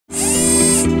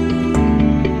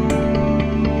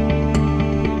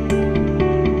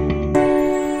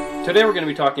Today we're going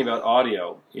to be talking about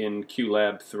audio in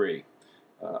QLab 3.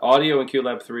 Audio in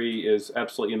QLab 3 is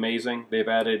absolutely amazing. They've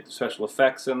added special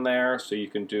effects in there so you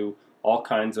can do all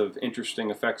kinds of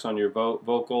interesting effects on your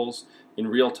vocals in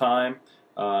real time.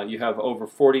 You have over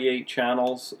 48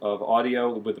 channels of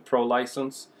audio with the Pro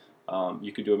license.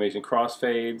 You can do amazing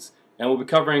crossfades, and we'll be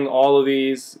covering all of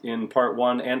these in part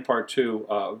 1 and part 2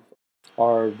 of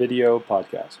our video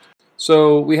podcast.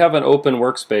 So we have an open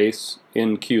workspace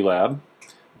in QLab.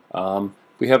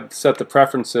 We have set the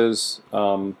preferences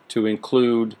to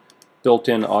include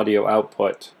built-in audio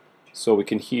output so we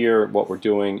can hear what we're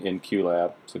doing in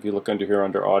QLab. So if you look under here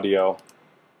under audio,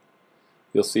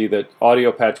 you'll see that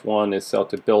audio patch 1 is set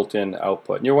to built-in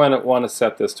output. And you want to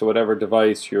set this to whatever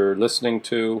device you're listening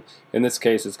to. In this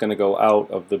case, it's going to go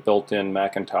out of the built-in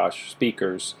Macintosh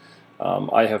speakers.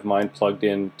 I have mine plugged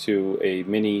into a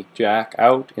mini jack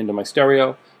out into my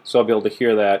stereo, so I'll be able to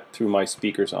hear that through my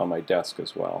speakers on my desk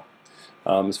as well.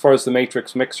 As far as the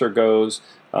matrix mixer goes,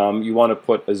 you want to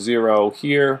put a 0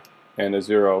 here and a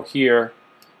 0 here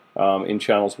in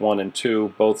channels 1 and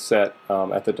 2, both set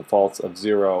at the defaults of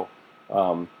 0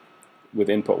 with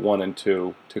input 1 and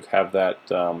 2 to have that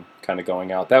kind of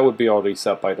going out. That would be already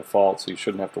set by default, so you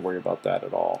shouldn't have to worry about that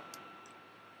at all.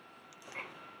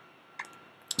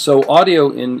 So audio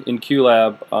in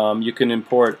QLab, you can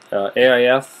import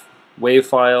AIF, WAV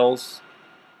files,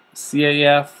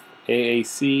 CAF,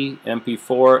 AAC,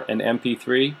 MP4, and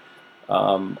MP3.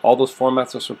 All those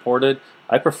formats are supported.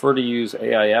 I prefer to use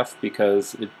AIF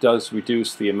because it does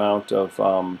reduce the amount of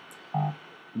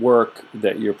work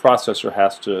that your processor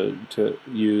has to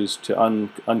use to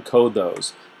uncode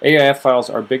those. AIF files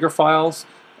are bigger files,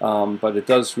 but it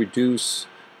does reduce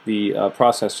the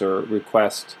processor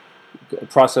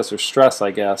stress,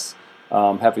 I guess,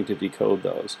 having to decode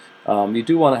those. You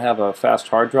do want to have a fast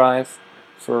hard drive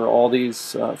for all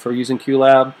these, for using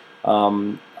QLab.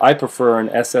 I prefer an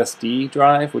SSD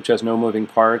drive, which has no moving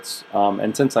parts,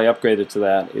 and since I upgraded to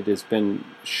that, it has been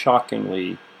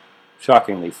shockingly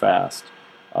fast.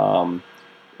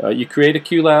 You create a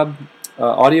QLab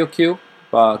audio queue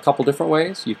a couple different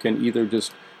ways. You can either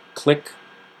just click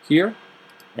here,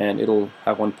 and it'll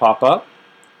have one pop up.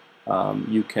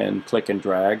 You can click and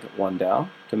drag one down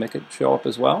to make it show up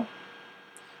as well.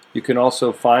 You can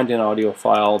also find an audio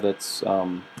file that's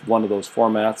one of those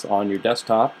formats on your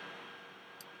desktop.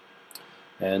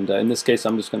 And in this case,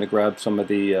 I'm just going to grab some of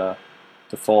the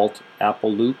default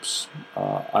Apple loops,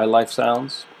 iLife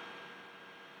sounds.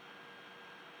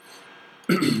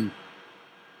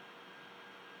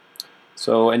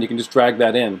 So, and you can just drag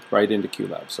that in right into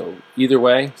QLab. So either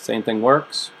way, same thing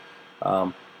works.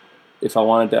 If I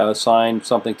wanted to assign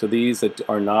something to these that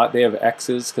are not, they have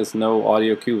X's because no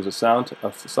audio cue is assigned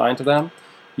to them,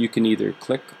 you can either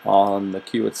click on the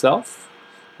cue itself,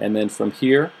 and then from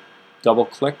here, double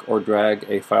click or drag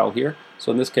a file here.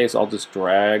 So in this case, I'll just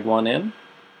drag one in.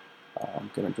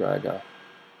 I'm going to drag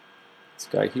this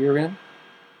guy here in,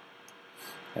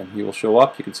 and he will show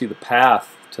up. You can see the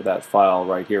path to that file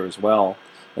right here as well.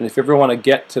 And if you ever want to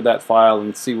get to that file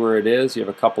and see where it is, you have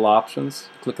a couple options.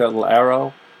 Click that little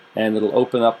arrow, and it'll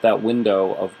open up that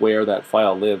window of where that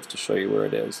file lives to show you where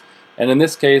it is. And in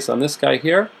this case, on this guy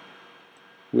here,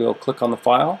 we'll click on the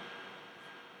file,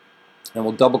 and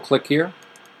we'll double click here,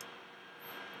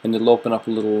 and it'll open up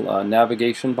a little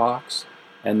navigation box,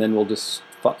 and then we'll just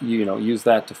use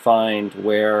that to find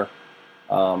where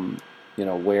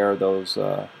where those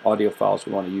audio files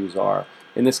we want to use are.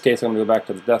 In this case, I'm going to go back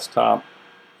to the desktop.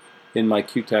 In my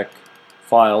QTech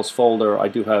files folder, I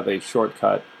do have a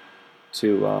shortcut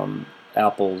to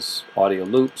Apple's audio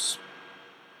loops,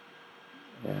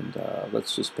 and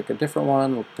let's just pick a different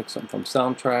one. We'll pick something from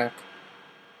Soundtrack.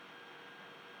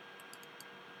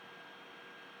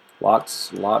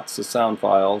 Lots of sound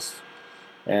files,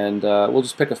 and we'll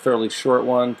just pick a fairly short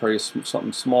one, probably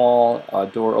something small,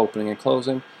 door opening and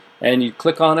closing. And you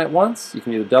click on it once. You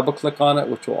can either double click on it,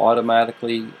 which will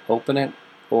automatically open it,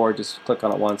 or just click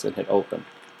on it once and hit open.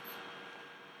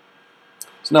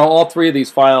 So now all three of these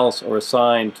files are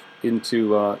assigned into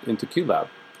QLab.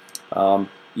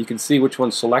 You can see which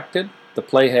one's selected. The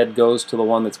playhead goes to the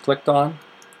one that's clicked on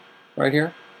right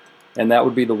here, and that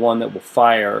would be the one that will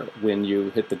fire when you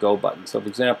hit the go button. So for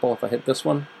example, if I hit this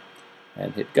one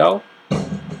and hit go,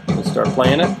 we'll start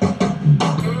playing it.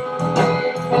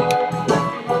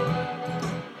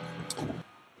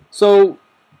 So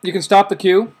you can stop the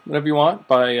cue whenever you want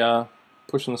by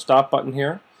pushing the stop button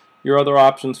here. Your other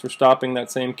options for stopping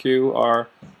that same cue are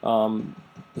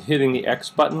hitting the X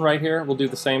button right here. We'll do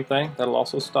the same thing. That'll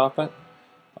also stop it.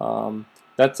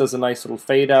 That does a nice little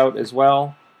fade out as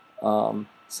well.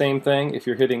 Same thing if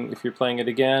you're playing it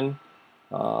again.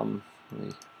 Let me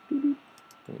bring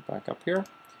it back up here.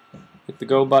 Hit the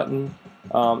go button.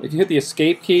 If you hit the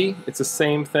escape key, it's the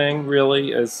same thing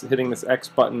really as hitting this X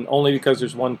button, only because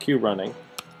there's one cue running.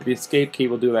 The escape key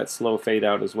will do that slow fade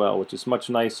out as well, which is much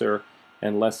nicer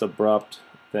and less abrupt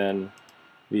than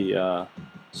the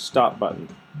stop button,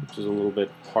 which is a little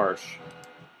bit harsh.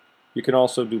 You can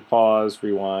also do pause,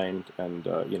 rewind, and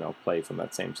play from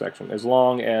that same section, as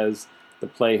long as the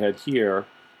playhead here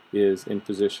is in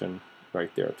position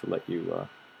right there to let you.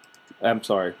 I'm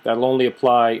sorry, that'll only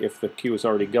apply if the cue is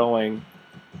already going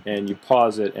and you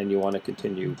pause it and you want to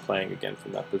continue playing again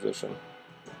from that position.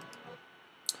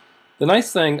 The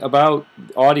nice thing about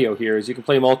audio here is you can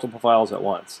play multiple files at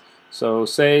once. So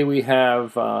say we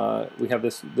have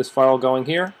this file going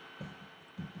here,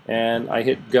 and I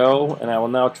hit go, and I will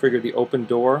now trigger the open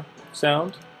door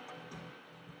sound,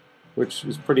 which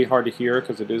is pretty hard to hear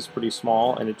because it is pretty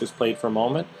small and it just played for a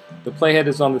moment. The playhead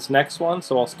is on this next one,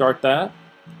 so I'll start that.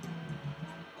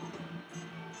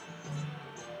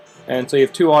 And so you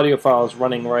have two audio files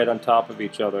running right on top of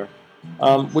each other,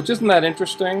 which isn't that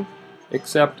interesting,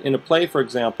 except in a play, for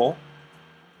example,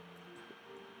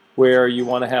 where you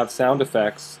want to have sound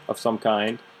effects of some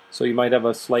kind. So you might have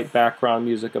a slight background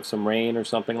music of some rain or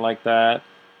something like that,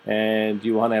 and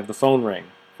you want to have the phone ring,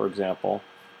 for example.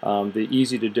 That'd be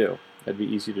easy to do.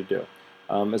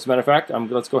 As a matter of fact,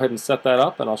 let's go ahead and set that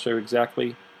up, and I'll show you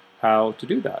exactly how to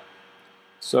do that.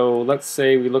 So let's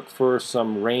say we look for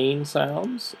some rain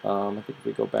sounds. I think if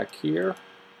we go back here,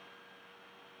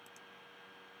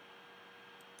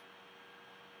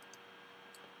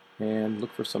 and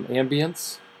look for some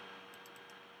ambience.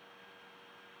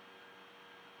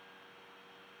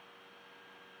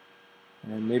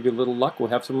 And maybe a little luck, we'll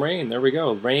have some rain. There we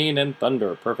go, rain and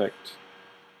thunder, perfect.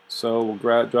 So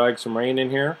we'll drag some rain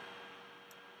in here.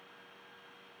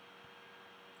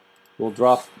 We'll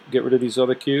get rid of these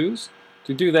other cues.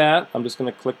 To do that, I'm just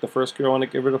going to click the first cue I want to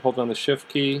get rid of, hold down the Shift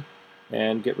key,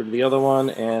 and get rid of the other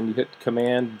one, and you hit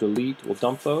Command Delete, we'll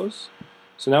dump those.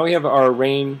 So now we have our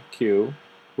rain cue.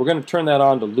 We're going to turn that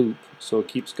on to loop, so it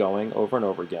keeps going over and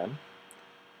over again.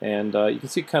 And you can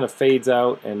see it kind of fades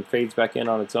out and fades back in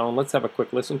on its own. Let's have a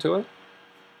quick listen to it.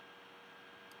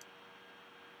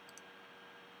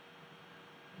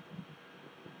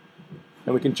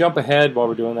 And we can jump ahead while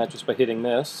we're doing that just by hitting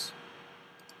this.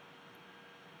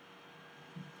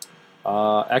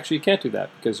 Actually, you can't do that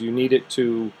because you need it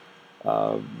to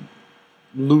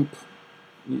loop.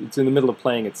 It's in the middle of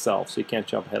playing itself, so you can't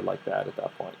jump ahead like that at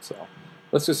that point. So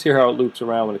let's just hear how it loops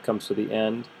around when it comes to the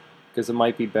end, because it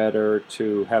might be better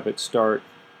to have it start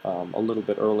a little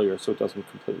bit earlier so it doesn't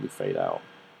completely fade out.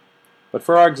 But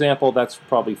for our example, that's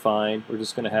probably fine. We're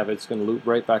just going to have it's going to loop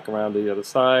right back around to the other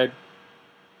side.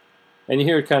 And you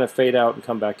hear it kind of fade out and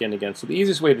come back in again. So the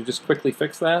easiest way to just quickly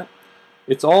fix that,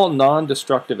 it's all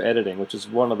non-destructive editing, which is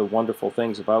one of the wonderful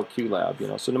things about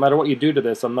QLab. So no matter what you do to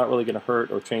this, I'm not really going to hurt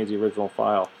or change the original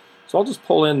file. So I'll just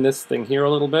pull in this thing here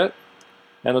a little bit,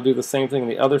 and I'll do the same thing on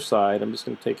the other side. I'm just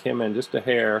going to take him in just a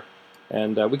hair,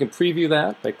 and we can preview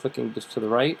that by clicking just to the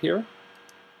right here,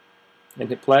 and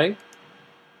hit play.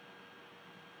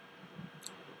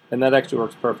 And that actually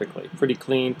works perfectly. Pretty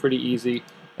clean, pretty easy,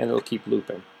 and it'll keep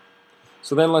looping.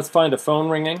 So then let's find a phone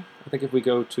ringing. I think if we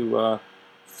go to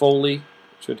Foley,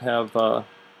 it should have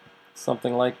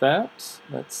something like that.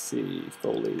 Let's see,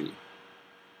 Foley.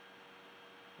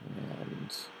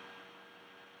 And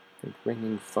I think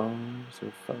ringing phone, is there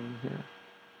a phone here?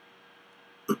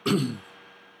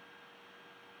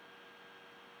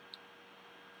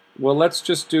 Well, let's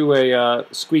just do a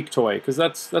squeak toy, because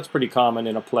that's pretty common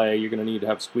in a play. You're going to need to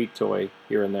have squeak toy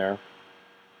here and there.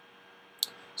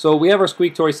 So we have our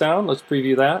squeak toy sound. Let's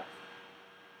preview that.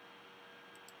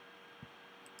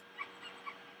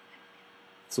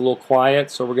 It's a little quiet,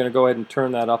 so we're going to go ahead and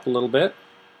turn that up a little bit.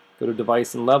 Go to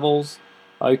Device and Levels.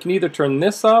 You can either turn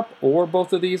this up or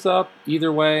both of these up.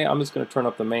 Either way, I'm just going to turn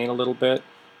up the main a little bit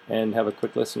and have a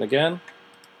quick listen again.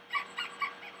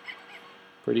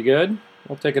 Pretty good.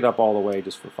 We'll take it up all the way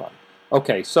just for fun.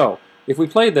 Okay, so if we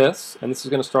play this, and this is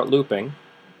going to start looping,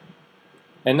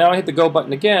 and now I hit the go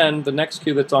button again, the next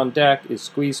cue that's on deck is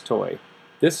Squeeze Toy.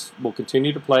 This will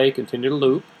continue to play, continue to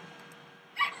loop,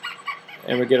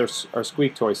 and we get our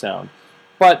squeak toy sound.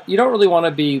 But you don't really want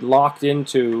to be locked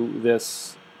into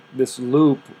this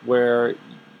loop where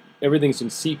everything's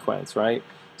in sequence, right?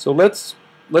 So let's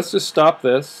just stop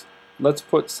this. Let's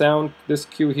put this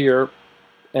cue here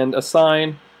and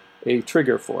assign a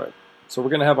trigger for it. So we're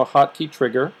going to have a hotkey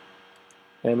trigger,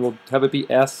 and we'll have it be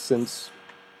S since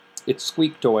it's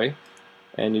squeak toy,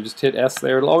 and you just hit S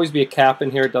there. It'll always be a cap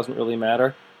in here, it doesn't really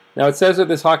matter. Now it says that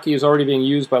this hotkey is already being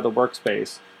used by the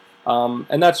workspace,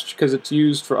 And that's because it's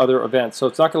used for other events. So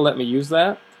it's not going to let me use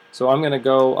that. So I'm going to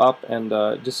go up and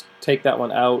just take that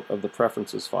one out of the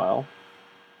preferences file.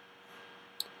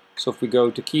 So if we go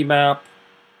to key map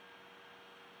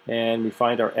and we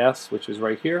find our S, which is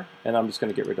right here, and I'm just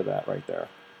going to get rid of that right there.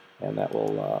 And that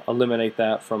will eliminate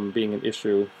that from being an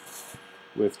issue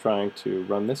with trying to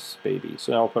run this baby.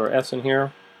 So now we'll put our S in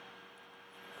here.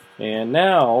 And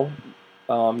now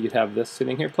you'd have this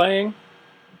sitting here playing.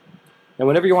 And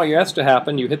whenever you want your S to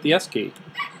happen, you hit the S key.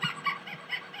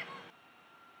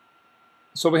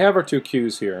 So we have our two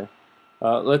cues here.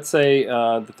 Let's say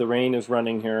that the rain is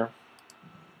running here.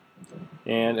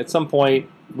 And at some point,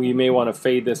 we may want to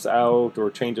fade this out or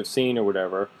change of scene or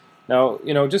whatever. Now,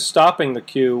 just stopping the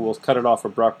cue will cut it off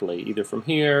abruptly, either from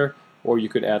here, or you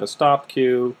could add a stop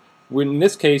cue. In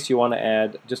this case, you want to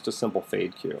add just a simple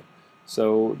fade cue.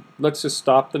 So let's just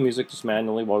stop the music just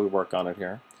manually while we work on it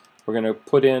here. We're going to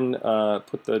put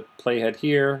the playhead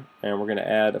here, and we're going to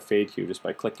add a fade cue just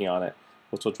by clicking on it,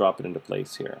 which will drop it into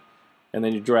place here. And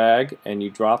then you drag and you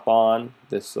drop on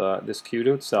this cue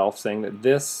to itself, saying that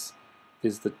this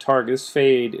is the target. This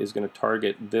fade is going to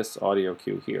target this audio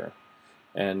cue here.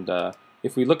 And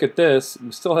if we look at this,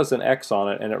 it still has an X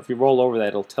on it, and if you roll over that,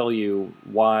 it'll tell you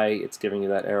why it's giving you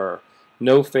that error.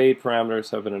 No fade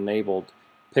parameters have been enabled.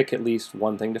 Pick at least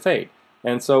one thing to fade.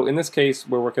 And so in this case,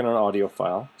 we're working on an audio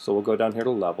file. So we'll go down here to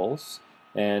levels,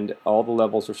 and all the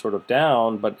levels are sort of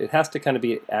down, but it has to kind of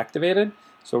be activated.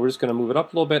 So we're just going to move it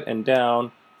up a little bit and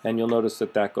down, and you'll notice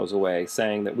that that goes away,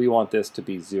 saying that we want this to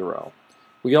be 0.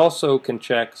 We also can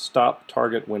check stop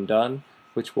target when done,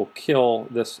 which will kill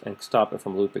this and stop it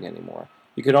from looping anymore.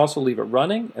 You could also leave it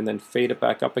running and then fade it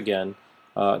back up again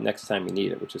next time you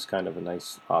need it, which is kind of a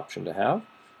nice option to have.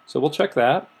 So we'll check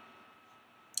that.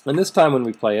 And this time when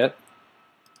we play it,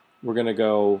 we're going to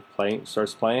go play,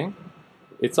 starts playing.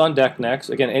 It's on deck next.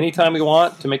 Again, anytime we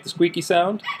want to make the squeaky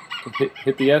sound,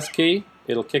 hit the S key,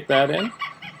 it'll kick that in.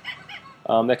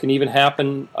 That can even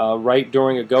happen right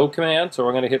during a go command. So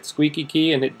we're going to hit squeaky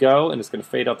key and hit go, and it's going to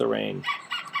fade out the rain.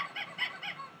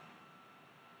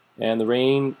 And the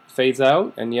rain fades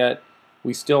out, and yet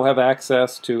we still have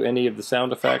access to any of the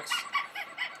sound effects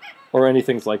or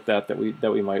anything like that that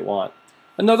we might want.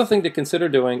 Another thing to consider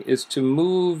doing is to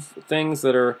move things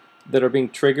that are being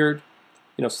triggered,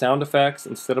 sound effects,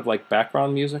 instead of like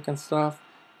background music and stuff,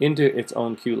 into its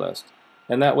own cue list.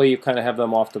 And that way you kind of have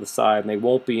them off to the side, and they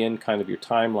won't be in kind of your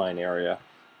timeline area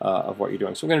of what you're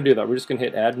doing. So we're going to do that. We're just going to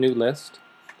hit Add New List,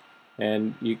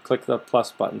 and you click the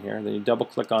plus button here, and then you double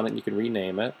click on it and you can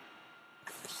rename it.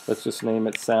 Let's just name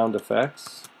it Sound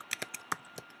Effects.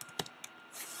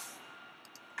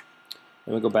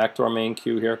 And we'll go back to our main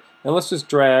cue here. And let's just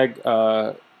drag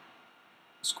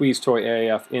Squeeze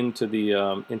Toy AF into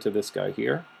this guy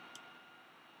here.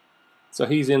 So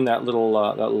he's in that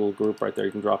little group right there.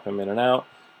 You can drop him in and out.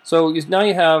 So now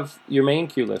you have your main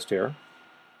cue list here,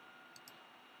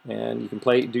 and you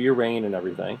can do your rain and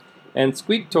everything. And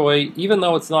Squeak Toy, even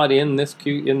though it's not in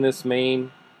this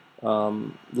main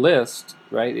list,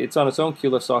 right? It's on its own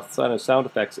cue list outside of sound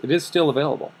effects. It is still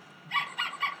available.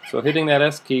 So hitting that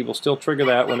S key will still trigger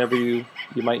that whenever you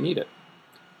might need it.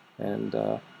 And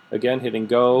again, hitting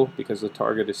go because the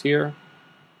target is here,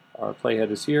 our playhead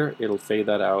is here. It'll fade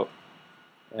that out,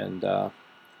 and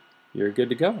you're good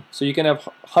to go. So you can have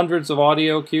hundreds of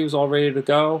audio cues all ready to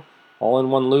go, all in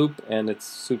one loop, and it's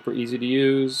super easy to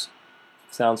use.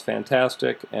 Sounds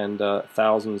fantastic, and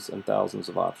thousands and thousands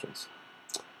of options.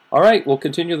 All right, we'll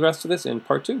continue the rest of this in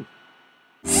part 2.